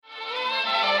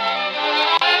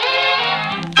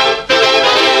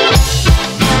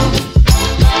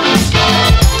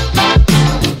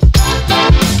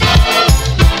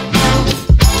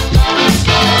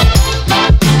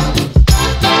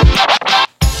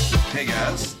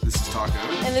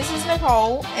And this is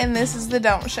Nicole, and this is The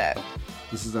Don't Show.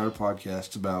 This is our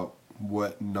podcast about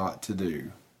what not to do.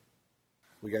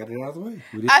 We got it out of the way.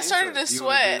 I started to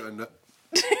sweat. I'm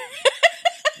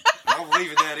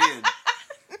leaving that in.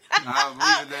 I'm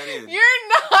leaving that in. You're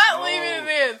not leaving it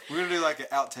in. We're going to do like an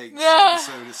outtakes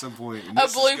episode at some point. And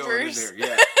this bloopers. Is going in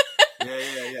there.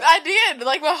 Yeah. Yeah. I did.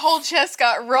 Like, my whole chest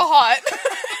got real hot.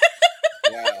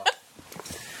 Wow.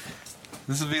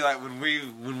 This will be like when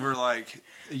we're like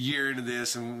a year into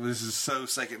this, and this is so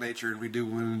second nature, and we do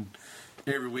one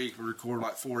every week. We record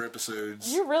like 4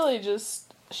 episodes. You're really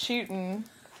just shooting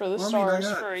for the stars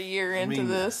for a year into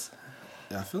this.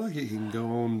 I feel like it can go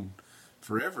on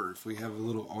forever if we have a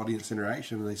little audience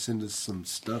interaction and they send us some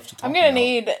stuff to talk about. I'm going to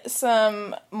need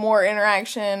some more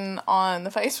interaction on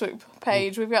the Facebook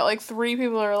page. We've got like 3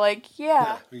 people who are like,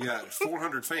 yeah. We got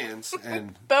 400 fans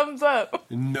and thumbs up.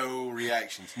 No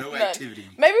reactions, no activity.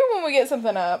 Maybe when we get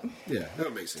something up. Yeah, that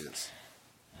would make sense.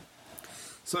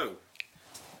 So,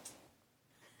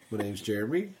 my name's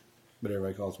Jeremy, but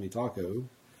everybody calls me Taco,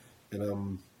 and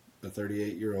I'm a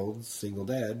 38-year-old single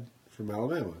dad from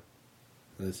Alabama.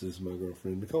 This is my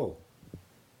girlfriend, Nicole.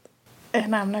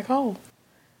 And I'm Nicole.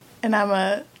 And I'm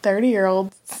a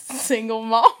 30-year-old single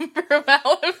mom from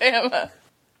Alabama.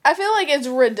 I feel like it's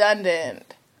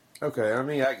redundant. Okay, I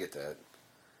mean, I get that.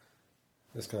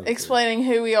 That's kind of explaining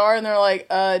who we are, and they're like,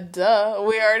 duh,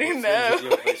 we already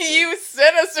know. You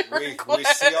sent us a request. We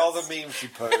see all the memes you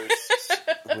post.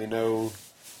 we know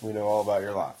all about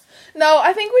your life. No,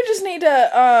 I think we just need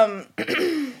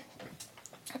to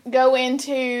go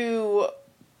into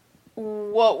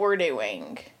what we're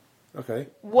doing. Okay.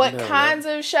 What kinds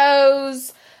of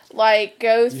shows, like,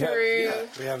 go through.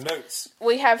 We have notes.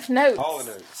 We have notes. All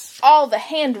the notes. All the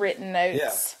handwritten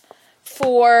notes. Yeah.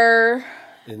 For...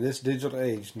 In this digital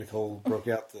age, Nicole broke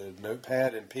out the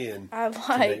notepad and pen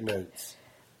to make notes.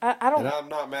 I don't... And I'm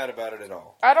not mad about it at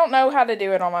all. I don't know how to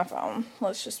do it on my phone.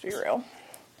 Let's just be real.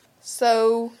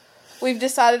 So, we've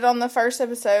decided on the first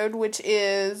episode, which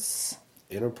is...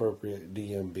 Inappropriate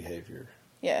DM behavior.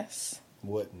 Yes.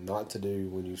 What not to do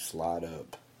when you slide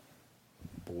up.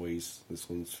 Boys, this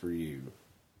one's for you.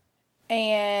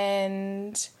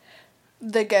 And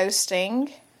the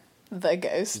ghosting. The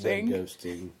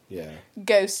ghosting, yeah.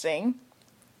 Ghosting.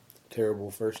 Terrible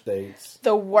first dates.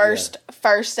 The worst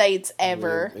first dates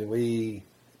ever. And we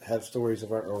have stories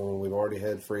of our own. We've already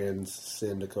had friends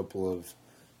send a couple of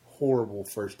horrible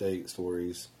first date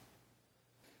stories.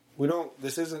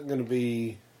 This isn't going to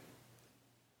be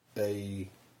a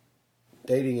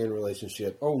dating and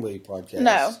relationship only podcast.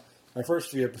 No. Our first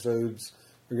few episodes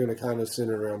are going to kind of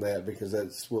center around that because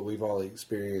that's what we've all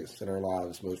experienced in our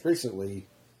lives most recently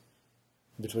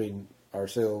between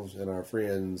ourselves and our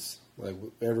friends. Like,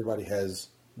 everybody has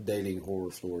dating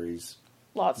horror stories.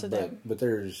 Lots of them. But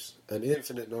there's an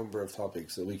infinite number of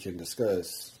topics that we can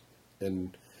discuss,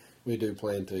 and we do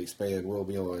plan to expand well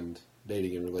beyond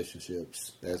dating and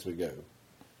relationships as we go.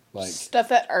 Like stuff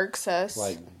that irks us.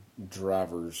 Like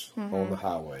drivers on the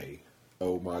highway.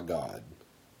 Oh my God.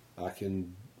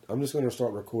 I'm just going to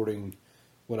start recording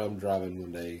when I'm driving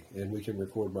one day, and we can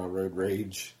record my road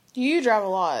rage. You drive a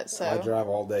lot, so. I drive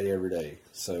all day, every day,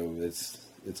 so it's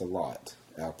a lot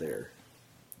out there.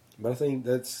 But I think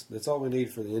that's all we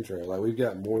need for the intro. Like, we've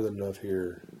got more than enough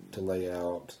here to lay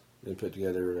out and put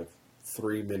together a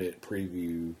 3-minute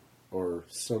preview or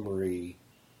summary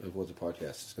of what the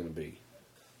podcast is going to be.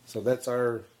 So that's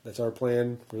our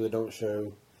plan for the Don't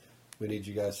Show. We need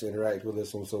you guys to interact with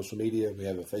us on social media. We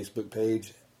have a Facebook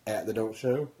page at the Don't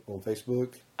Show on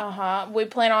Facebook. We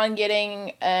plan on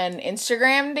getting an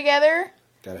Instagram together.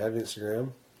 Gotta have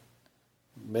Instagram.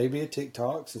 Maybe a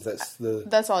TikTok, since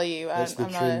that's all you. That's the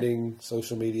trending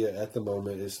social media at the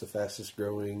moment. It's the fastest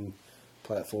growing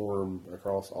platform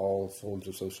across all forms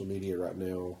of social media right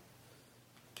now.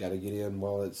 Gotta get in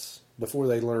before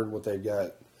they learn what they've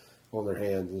got on their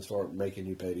hands and start making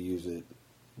you pay to use it.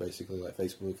 Basically like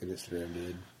Facebook and Instagram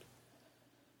did.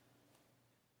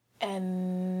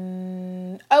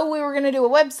 And we were going to do a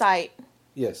website.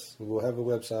 Yes, we will have a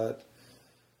website.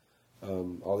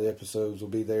 All the episodes will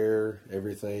be there.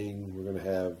 Everything. We're going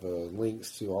to have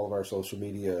links to all of our social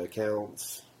media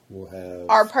accounts. We'll have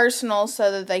our personal,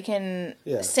 so that they can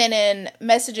send in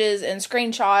messages and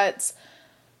screenshots,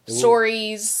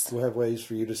 stories. We'll have ways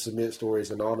for you to submit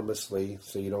stories anonymously,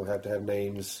 so you don't have to have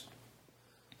names.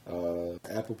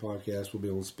 Apple Podcasts will be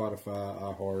on Spotify,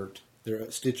 iHeart.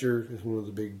 Stitcher is one of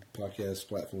the big podcast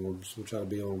platforms. We'll try to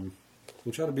be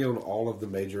on all of the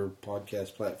major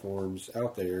podcast platforms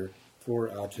out there for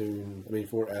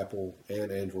Apple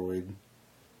and Android.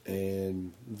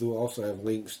 And they'll also have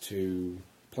links to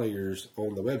players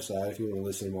on the website if you want to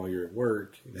listen while you're at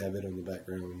work and have it on the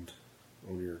background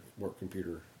on your work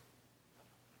computer.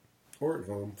 Or at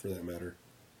home, for that matter.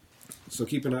 So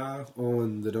keep an eye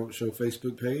on the Don't Show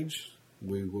Facebook page.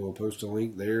 We will post a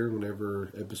link there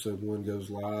whenever episode 1 goes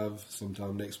live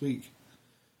sometime next week.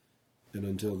 And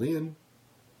until then,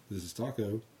 this is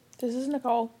Taco. This is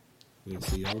Nicole. We'll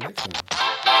see y'all next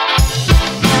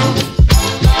time.